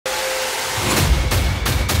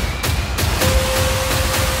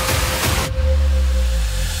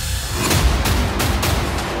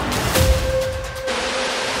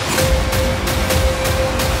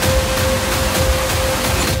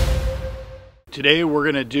Today we're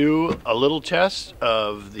going to do a little test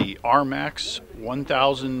of the RMAX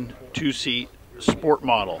 1000 two-seat sport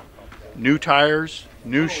model. New tires,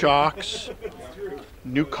 new shocks,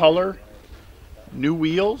 new color, new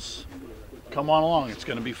wheels. Come on along, it's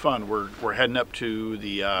going to be fun. We're heading up to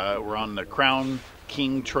the, we're on the Crown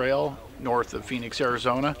King Trail north of Phoenix,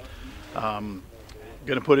 Arizona. Going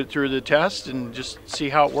to put it through the test and just see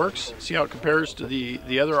how it works, see how it compares to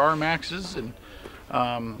the other RMAXs, and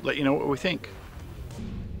let you know what we think.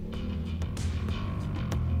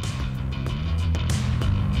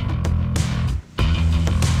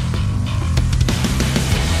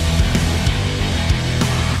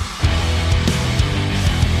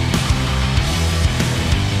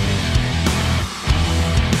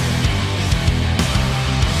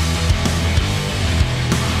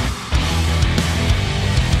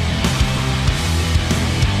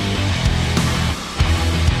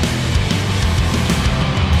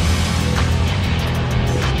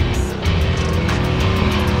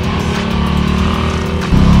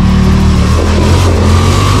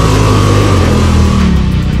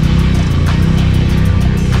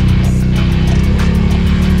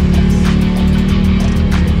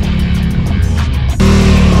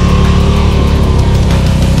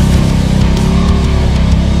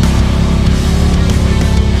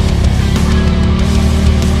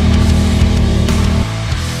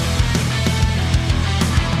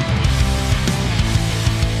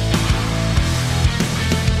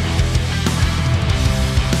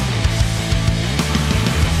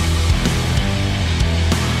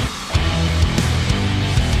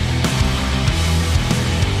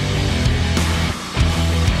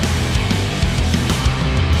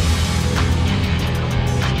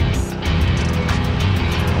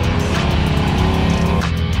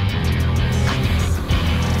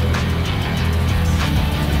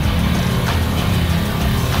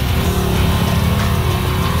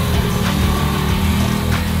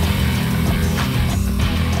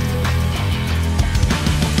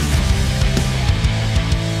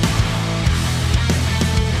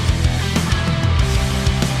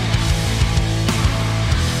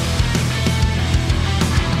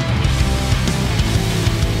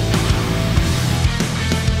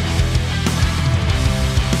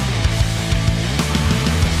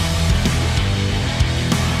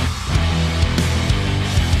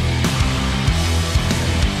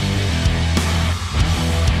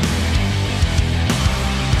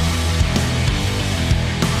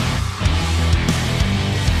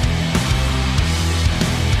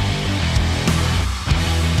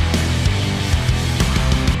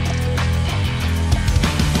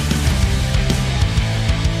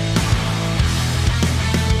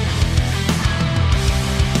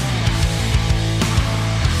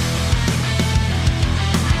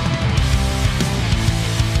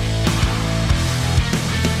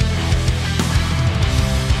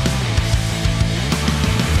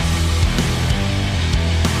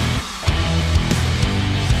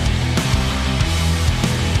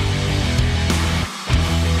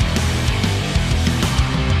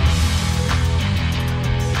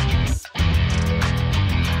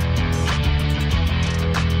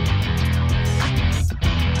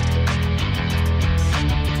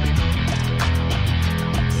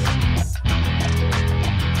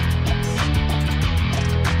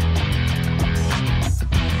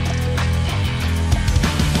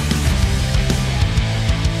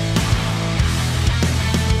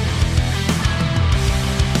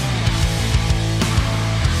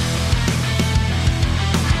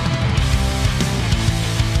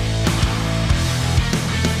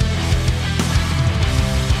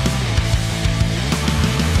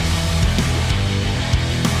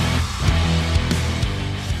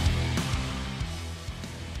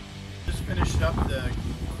 Finished up the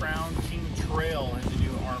Crown King Trail in the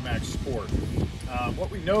new RMAX Sport. What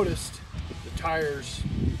we noticed, the tires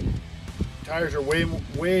are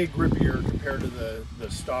way grippier compared to the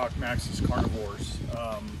stock Maxxis Carnivores.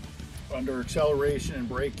 Under acceleration and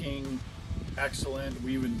braking, excellent.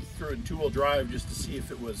 We even threw it in two-wheel drive just to see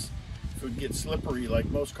if it would get slippery like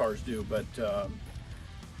most cars do, but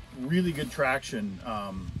really good traction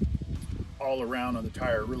all around on the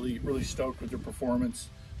tire. Really stoked with the performance.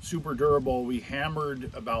 Super durable. We hammered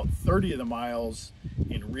about 30 of the miles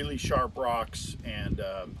in really sharp rocks and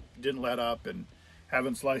didn't let up, and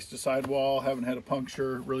haven't sliced a sidewall, haven't had a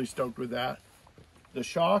puncture. Really stoked with that. The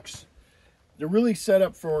shocks, they're really set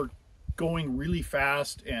up for going really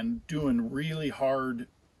fast and doing really hard,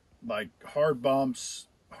 like hard bumps,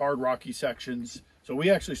 hard rocky sections. So we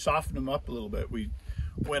actually softened them up a little bit. We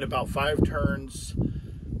went about 5 turns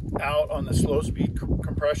out on the slow speed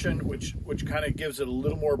compression, which kind of gives it a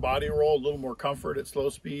little more body roll, a little more comfort at slow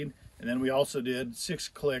speed. And then we also did 6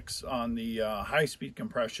 clicks on the high speed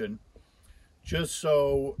compression, just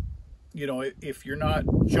so, you know, if you're not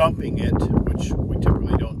jumping it, which we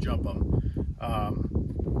typically don't jump them,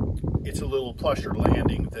 it's a little plusher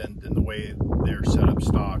landing than the way they're set up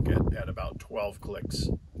stock at about 12 clicks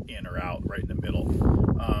in or out, right in the middle.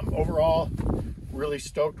 Overall, really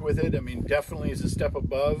stoked with it. I mean, definitely is a step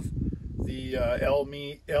above the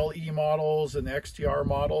LE models and the XTR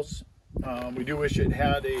models. We do wish it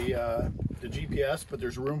had the GPS, but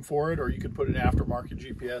there's room for it, or you could put an aftermarket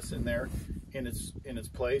GPS in there in its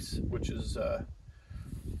place, which is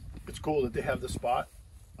it's cool that they have the spot.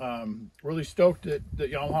 Really stoked that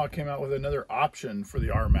Yamaha came out with another option for the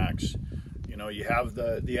RMAX. You know, you have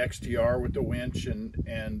the XTR with the winch and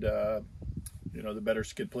you know, the better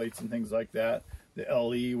skid plates and things like that. The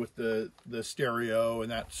LE with the stereo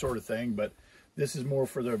and that sort of thing. But this is more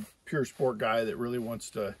for the pure sport guy that really wants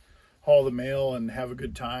to haul the mail and have a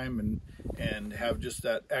good time and have just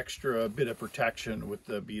that extra bit of protection with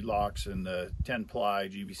the bead locks and the 10-ply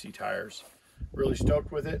GBC tires. Really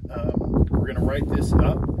stoked with it. We're going to write this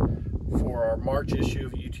up for our March issue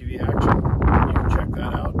of UTV Action. You can check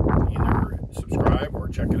that out. Either subscribe or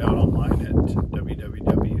check it out online at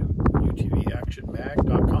www.utvactionmag.com.